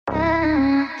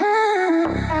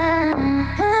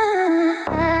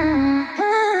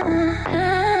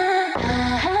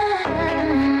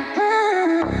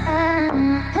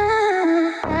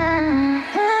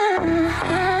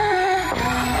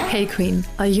Queen.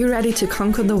 Are you ready to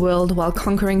conquer the world while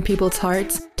conquering people's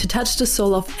hearts? To touch the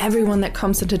soul of everyone that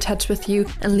comes into touch with you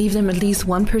and leave them at least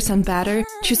 1% better?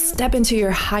 To step into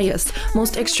your highest,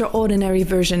 most extraordinary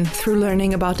version through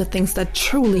learning about the things that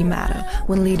truly matter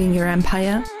when leading your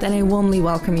empire? Then I warmly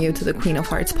welcome you to the Queen of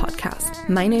Hearts podcast.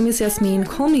 My name is Yasmin,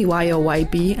 call me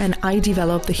YOYB, and I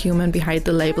develop the human behind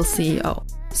the label CEO.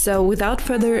 So without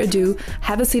further ado,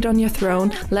 have a seat on your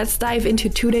throne, let's dive into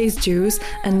today's juice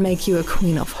and make you a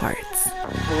Queen of Hearts.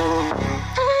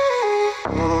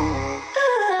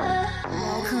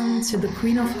 Welcome to the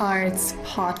Queen of Hearts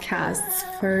podcast's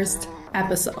first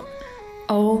episode.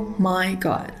 Oh my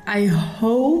God, I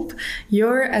hope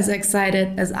you're as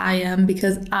excited as I am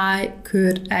because I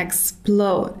could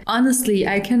explode. Honestly,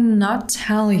 I cannot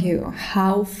tell you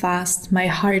how fast my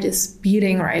heart is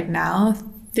beating right now,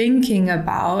 thinking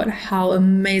about how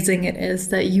amazing it is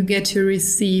that you get to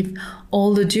receive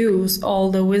all the juice, all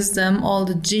the wisdom, all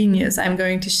the genius I'm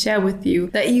going to share with you,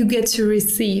 that you get to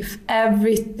receive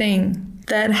everything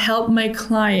that helped my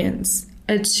clients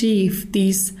achieve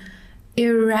these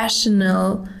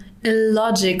irrational,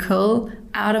 illogical,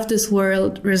 out of this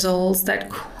world results that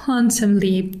quantum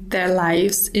leap their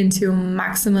lives into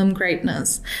maximum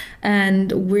greatness.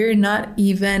 And we're not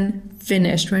even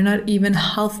finished. We're not even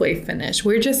halfway finished.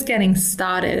 We're just getting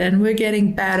started and we're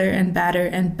getting better and better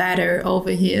and better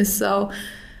over here. So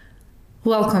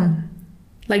welcome,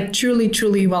 like truly,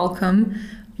 truly welcome.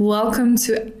 Welcome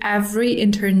to every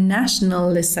international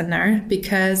listener,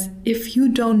 because if you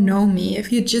don't know me,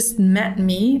 if you just met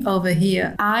me over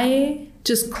here, I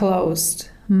just closed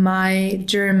my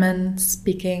German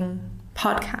speaking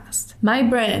podcast. My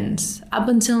brand up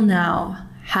until now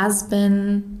has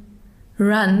been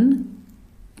run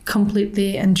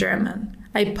completely in German.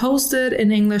 I posted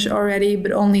in English already,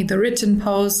 but only the written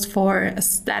post for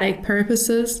aesthetic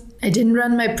purposes. I didn't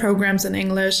run my programs in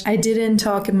English. I didn't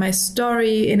talk in my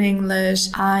story in English.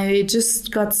 I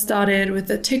just got started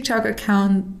with a TikTok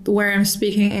account where I'm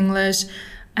speaking English.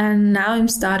 And now I'm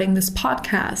starting this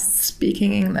podcast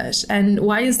speaking English. And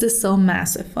why is this so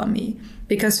massive for me?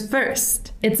 Because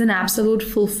first, it's an absolute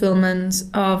fulfillment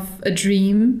of a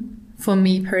dream for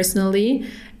me personally.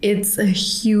 It's a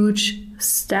huge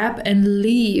step and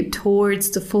leap towards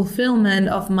the fulfillment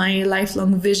of my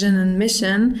lifelong vision and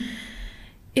mission.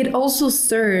 It also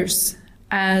serves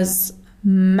as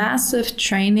massive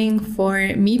training for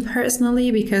me personally,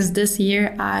 because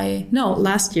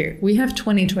last year, we have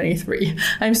 2023.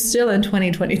 I'm still in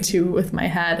 2022 with my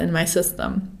head and my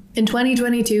system. In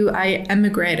 2022, I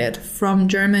emigrated from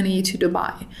Germany to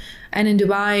Dubai. And in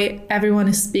Dubai, everyone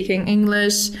is speaking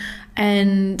English,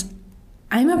 and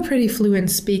I'm a pretty fluent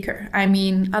speaker. I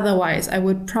mean, otherwise I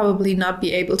would probably not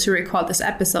be able to record this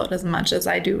episode as much as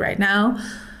I do right now.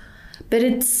 But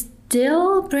it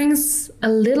still brings a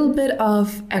little bit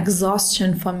of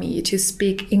exhaustion for me to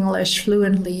speak English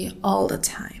fluently all the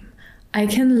time. I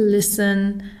can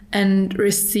listen and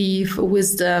receive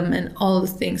wisdom and all the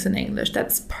things in English.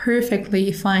 That's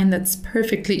perfectly fine. That's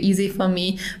perfectly easy for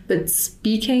me. But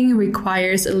speaking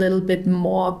requires a little bit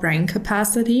more brain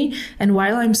capacity. And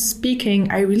while I'm speaking,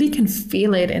 I really can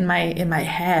feel it in my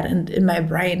head and in my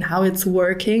brain, how it's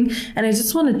working. And I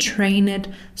just want to train it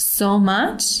so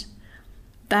much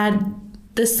that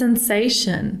the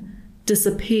sensation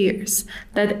disappears,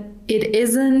 that it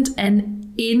isn't an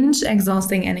inch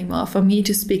exhausting anymore for me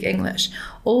to speak English.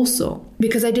 Also,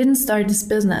 because I didn't start this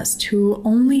business to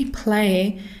only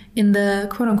play in the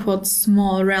quote-unquote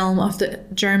small realm of the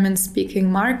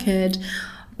German-speaking market,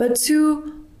 but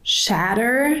to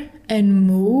shatter and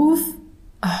move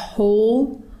a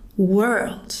whole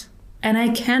world. And I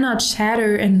cannot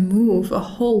shatter and move a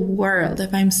whole world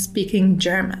if I'm speaking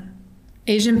German.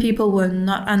 Asian people will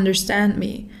not understand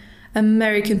me.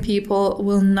 American people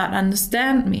will not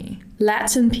understand me.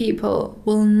 Latin people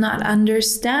will not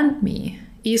understand me.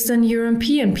 Eastern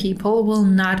European people will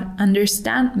not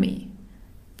understand me.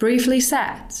 Briefly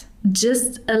said,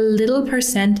 just a little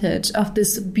percentage of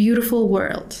this beautiful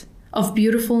world, of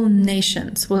beautiful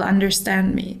nations will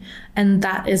understand me. And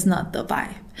that is not the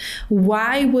vibe.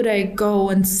 Why would I go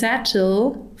and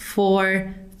settle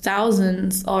for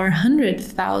thousands or hundred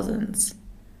thousands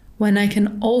when I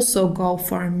can also go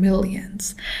for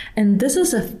millions? And this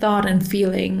is a thought and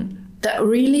feeling that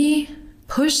really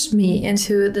pushed me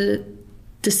into the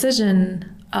decision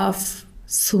of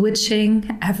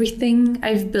switching everything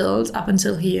I've built up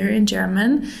until here in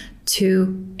German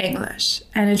to English.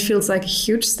 And it feels like a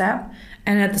huge step,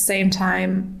 and at the same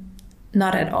time,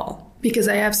 not at all. Because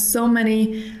I have so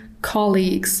many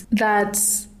colleagues that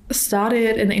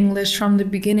started in English from the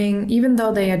beginning, even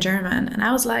though they are German. And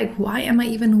I was like, why am I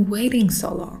even waiting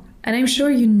so long? And I'm sure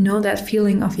you know that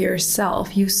feeling of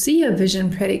yourself. You see a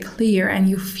vision pretty clear and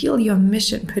you feel your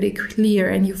mission pretty clear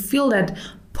and you feel that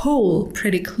pull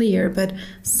pretty clear, but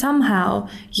somehow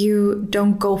you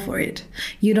don't go for it.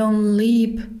 You don't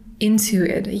leap into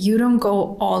it. You don't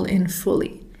go all in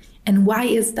fully. And why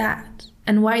is that?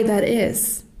 And why that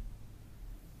is?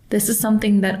 This is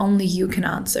something that only you can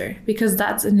answer, because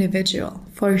that's individual.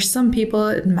 For some people,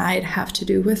 it might have to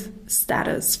do with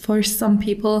status. For some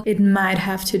people, it might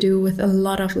have to do with a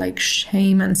lot of like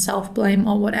shame and self-blame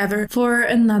or whatever. For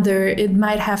another, it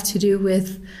might have to do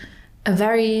with a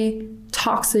very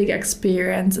toxic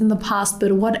experience in the past.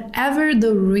 But whatever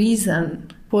the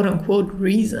reason, quote unquote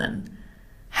reason,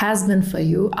 has been for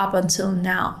you up until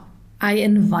now, I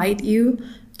invite you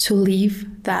to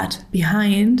leave that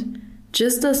behind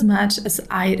just as much as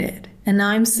I did. And now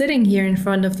I'm sitting here in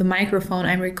front of the microphone.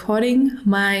 I'm recording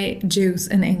my juice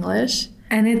in English,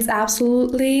 and it's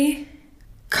absolutely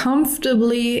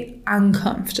comfortably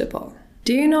uncomfortable.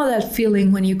 Do you know that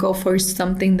feeling when you go for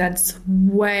something that's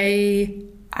way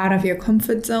out of your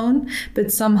comfort zone,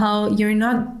 but somehow you're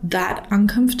not that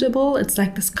uncomfortable? It's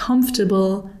like this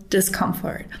comfortable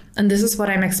discomfort. And this is what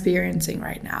I'm experiencing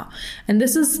right now. And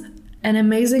this is an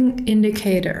amazing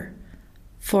indicator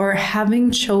for having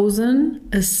chosen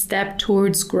a step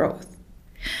towards growth.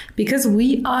 Because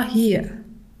we are here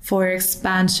for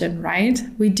expansion, right?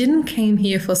 We didn't came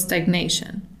here for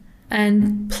stagnation.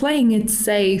 And playing it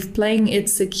safe, playing it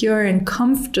secure and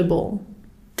comfortable,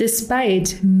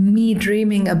 despite me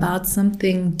dreaming about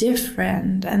something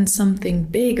different and something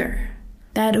bigger,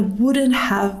 that wouldn't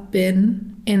have been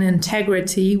in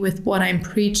integrity with what I'm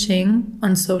preaching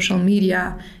on social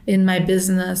media, in my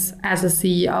business, as a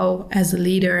CEO, as a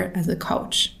leader, as a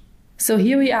coach. So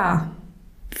here we are,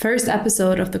 first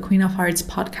episode of the Queen of Hearts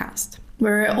podcast,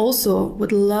 where I also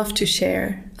would love to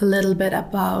share a little bit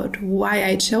about why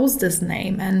I chose this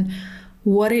name and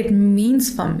what it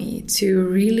means for me to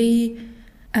really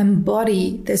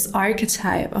embody this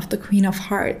archetype of the Queen of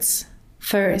Hearts.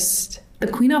 First, the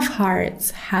Queen of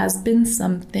Hearts has been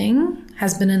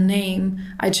a name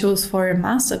I chose for a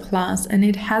masterclass, and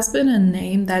it has been a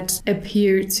name that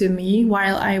appeared to me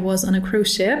while I was on a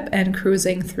cruise ship and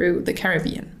cruising through the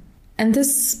Caribbean. And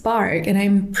this spark, and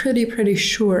I'm pretty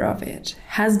sure of it,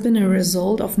 has been a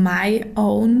result of my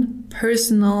own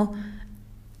personal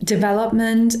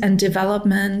development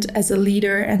as a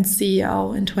leader and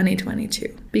CEO in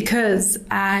 2022. Because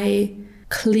I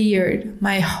cleared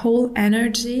my whole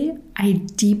energy. I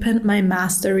deepened my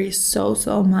mastery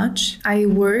so much. I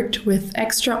worked with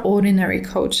extraordinary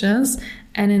coaches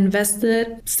and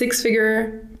invested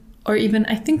six-figure or even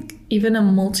a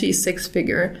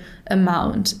multi-six-figure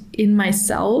amount in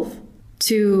myself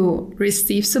to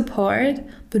receive support,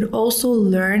 but also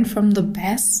learn from the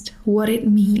best what it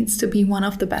means to be one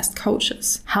of the best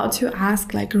coaches. How to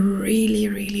ask like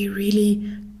really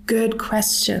good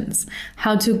questions,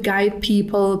 how to guide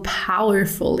people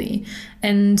powerfully,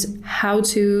 and how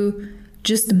to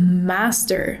just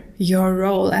master your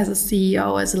role as a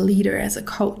CEO, as a leader, as a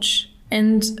coach.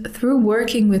 And through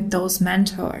working with those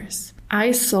mentors,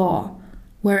 I saw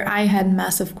where I had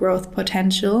massive growth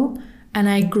potential, and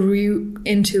I grew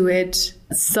into it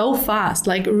so fast,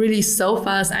 like really so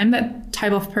fast. I'm that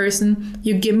type of person,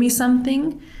 you give me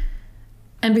something,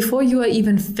 and before you are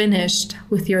even finished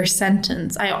with your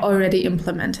sentence, I already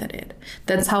implemented it.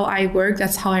 That's how I work.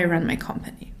 That's how I run my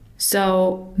company.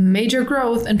 So major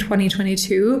growth in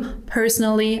 2022,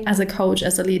 personally, as a coach,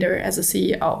 as a leader, as a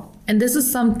CEO. And this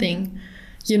is something,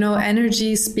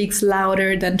 energy speaks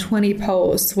louder than 20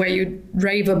 posts where you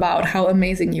rave about how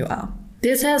amazing you are.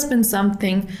 This has been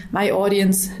something my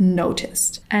audience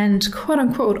noticed. And quote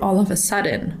unquote, all of a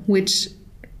sudden, which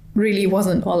really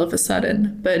wasn't all of a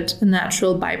sudden, but a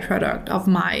natural byproduct of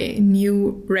my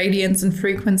new radiance and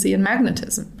frequency and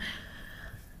magnetism.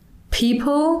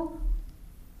 People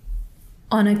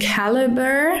on a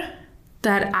caliber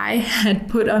that I had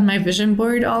put on my vision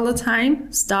board all the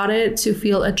time started to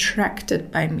feel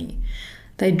attracted by me.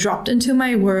 They dropped into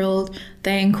my world,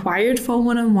 they inquired for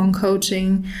one-on-one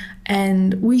coaching,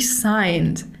 and we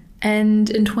signed. And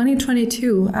in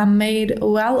 2022, I made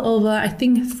well over, I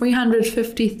think,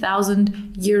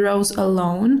 350,000 euros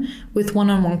alone with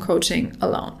one-on-one coaching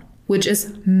alone, which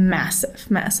is massive.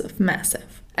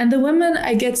 And the women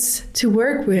I get to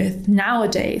work with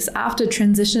nowadays, after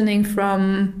transitioning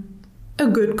from a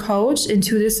good coach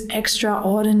into this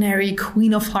extraordinary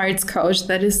Queen of Hearts coach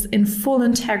that is in full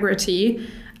integrity,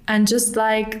 and just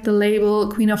like the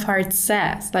label Queen of Hearts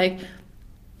says, like,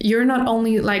 you're not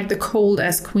only like the cold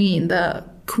as queen, the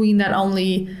queen that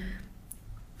only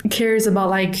cares about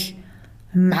like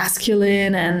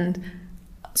masculine and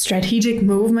strategic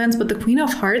movements, but the Queen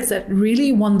of Hearts that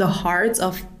really won the hearts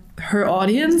of her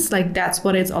audience, like that's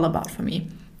what it's all about for me.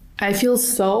 I feel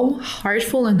so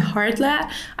heartful and heart-led.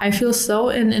 I feel so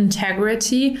in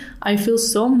integrity. I feel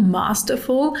so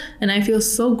masterful, and I feel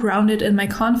so grounded in my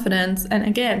confidence. And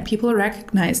again, people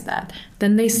recognize that.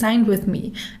 Then they signed with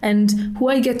me. And who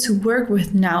I get to work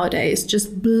with nowadays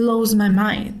just blows my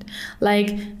mind.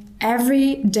 Like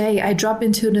every day I drop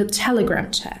into the Telegram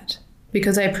chat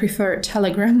because I prefer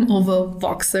Telegram over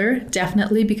Voxer,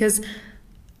 definitely, because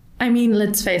I mean,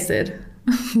 let's face it,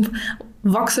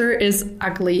 Voxer is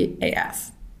ugly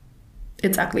AF.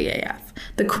 It's ugly AF.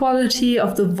 The quality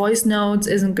of the voice notes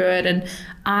isn't good, and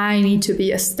I need to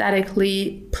be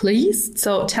aesthetically pleased.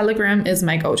 So Telegram is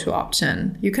my go-to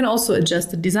option. You can also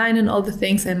adjust the design and all the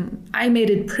things, and I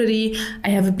made it pretty. I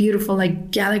have a beautiful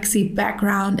like galaxy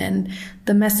background, and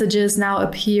the messages now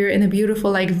appear in a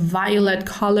beautiful like violet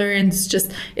color, and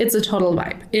it's a total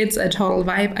vibe. It's a total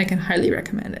vibe. I can highly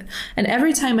recommend it. And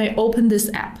every time I open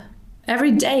this app,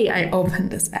 every day I open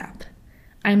this app,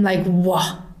 I'm like,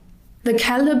 whoa, the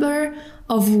caliber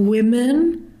of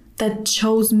women that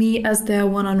chose me as their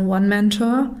one-on-one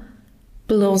mentor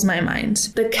blows my mind.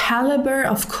 The caliber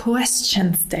of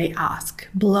questions they ask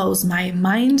blows my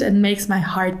mind and makes my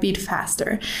heart beat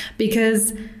faster,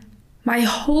 because my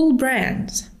whole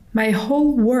brand, my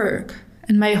whole work,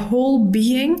 and my whole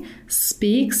being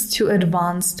speaks to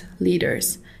advanced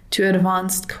leaders, to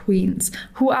advanced queens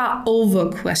who are over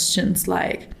questions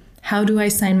like, how do I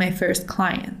sign my first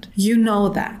client? You know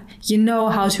that. You know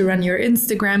how to run your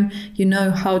Instagram. You know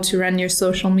how to run your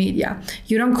social media.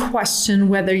 You don't question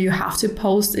whether you have to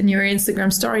post in your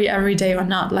Instagram story every day or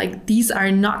not. Like, these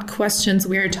are not questions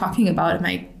we are talking about in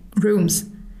my rooms.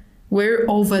 We're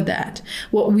over that.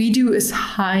 What we do is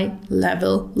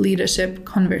high-level leadership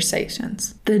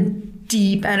conversations. The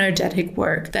deep, energetic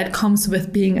work that comes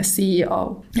with being a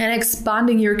CEO and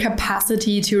expanding your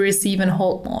capacity to receive and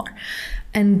hold more.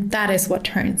 And that is what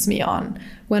turns me on.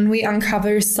 When we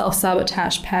uncover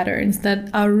self-sabotage patterns that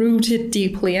are rooted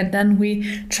deeply, and then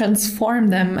we transform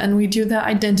them and we do the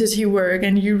identity work,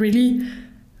 and you really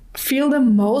feel the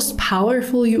most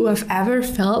powerful you have ever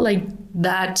felt, like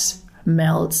that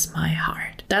melts my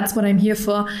heart. That's what I'm here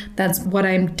for. That's what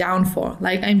I'm down for.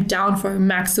 Like, I'm down for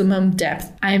maximum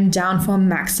depth. I'm down for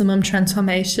maximum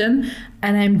transformation.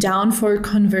 And I'm down for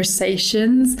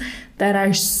conversations that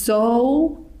are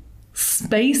so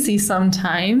spacey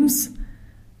sometimes,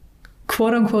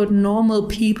 quote unquote, normal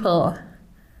people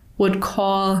would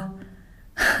call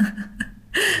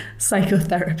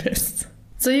psychotherapists.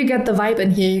 So you get the vibe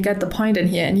in here, you get the point in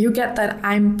here, and you get that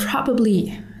I'm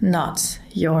probably not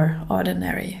your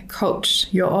ordinary coach,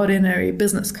 your ordinary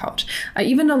business coach. I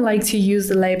even don't like to use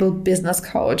the label business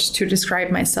coach to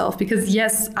describe myself, because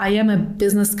yes, I am a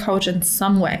business coach in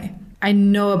some way. I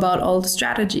know about all the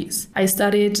strategies. I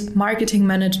studied marketing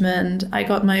management. I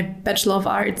got my Bachelor of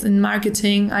Arts in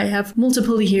marketing. I have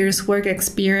multiple years work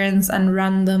experience and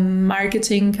run the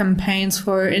marketing campaigns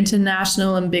for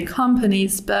international and big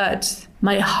companies. But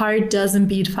my heart doesn't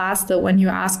beat faster when you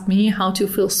ask me how to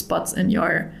fill spots in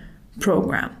your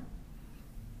program.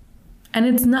 And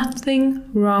it's nothing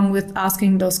wrong with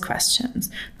asking those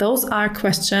questions. Those are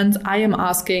questions I am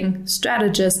asking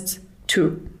strategists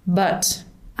too. But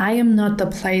I am not the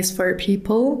place for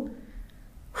people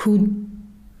who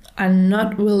are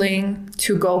not willing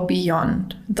to go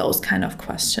beyond those kind of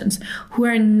questions, who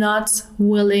are not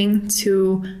willing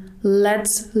to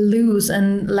let loose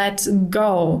and let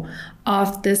go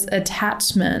of this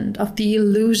attachment, of the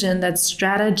illusion that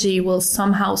strategy will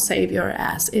somehow save your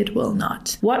ass. It will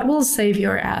not. What will save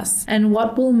your ass and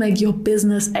what will make your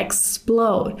business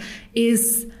explode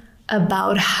is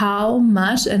about how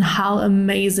much and how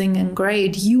amazing and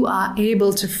great you are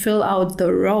able to fill out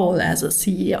the role as a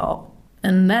CEO.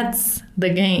 And that's the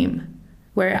game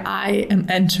where I am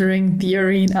entering the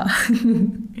arena.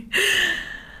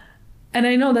 And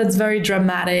I know that's very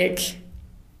dramatic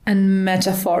and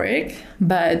metaphoric,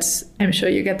 but I'm sure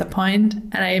you get the point,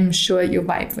 and I'm sure you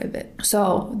vibe with it.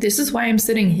 So this is why I'm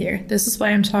sitting here. This is why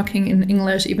I'm talking in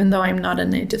English, even though I'm not a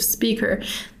native speaker.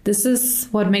 This is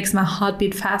what makes my heart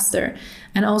beat faster.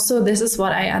 And also this is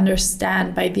what I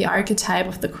understand by the archetype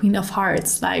of the Queen of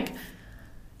Hearts. Like,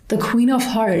 the Queen of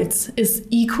Hearts is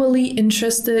equally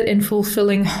interested in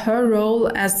fulfilling her role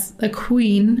as a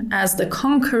queen, as the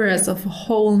conquerors of a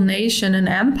whole nation and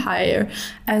empire,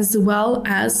 as well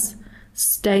as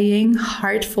staying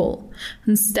heartful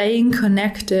and staying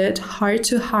connected heart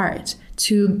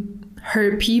to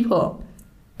her people.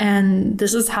 And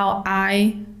this is how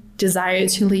I desire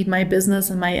to lead my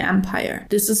business and my empire.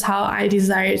 This is how I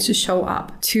desire to show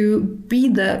up, to be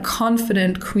the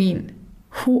confident queen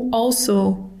who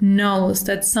also knows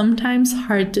that sometimes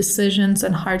hard decisions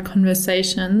and hard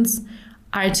conversations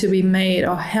are to be made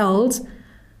or held,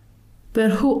 but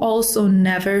who also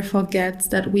never forgets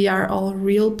that we are all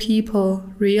real people,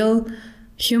 real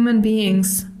human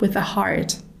beings with a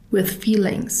heart, with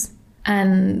feelings.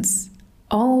 And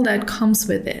all that comes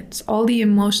with it, all the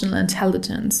emotional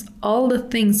intelligence, all the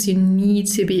things you need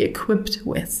to be equipped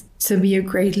with to be a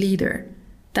great leader.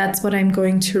 That's what I'm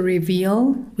going to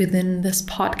reveal within this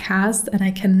podcast, and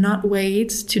I cannot wait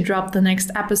to drop the next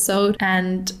episode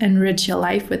and enrich your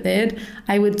life with it.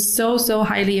 I would so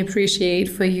highly appreciate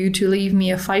for you to leave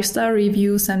me a 5-star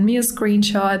review, send me a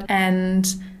screenshot,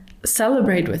 and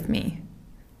celebrate with me.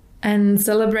 And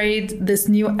celebrate this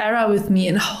new era with me.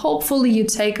 And hopefully you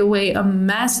take away a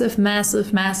massive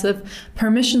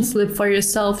permission slip for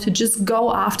yourself to just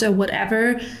go after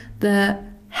whatever the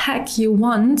heck you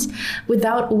want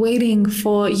without waiting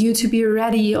for you to be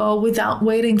ready or without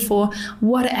waiting for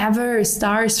whatever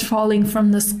stars falling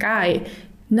from the sky.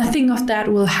 Nothing of that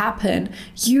will happen.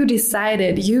 You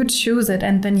decided, you choose it,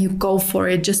 and then you go for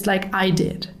it just like I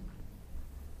did.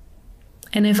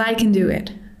 And if I can do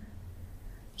it,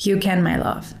 you can, my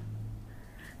love.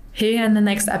 Here in the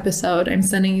next episode, I'm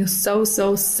sending you so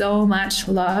much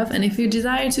love. And if you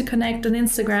desire to connect on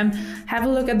Instagram, have a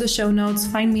look at the show notes,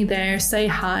 find me there, say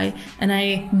hi, and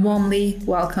I warmly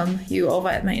welcome you over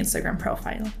at my Instagram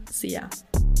profile. See ya.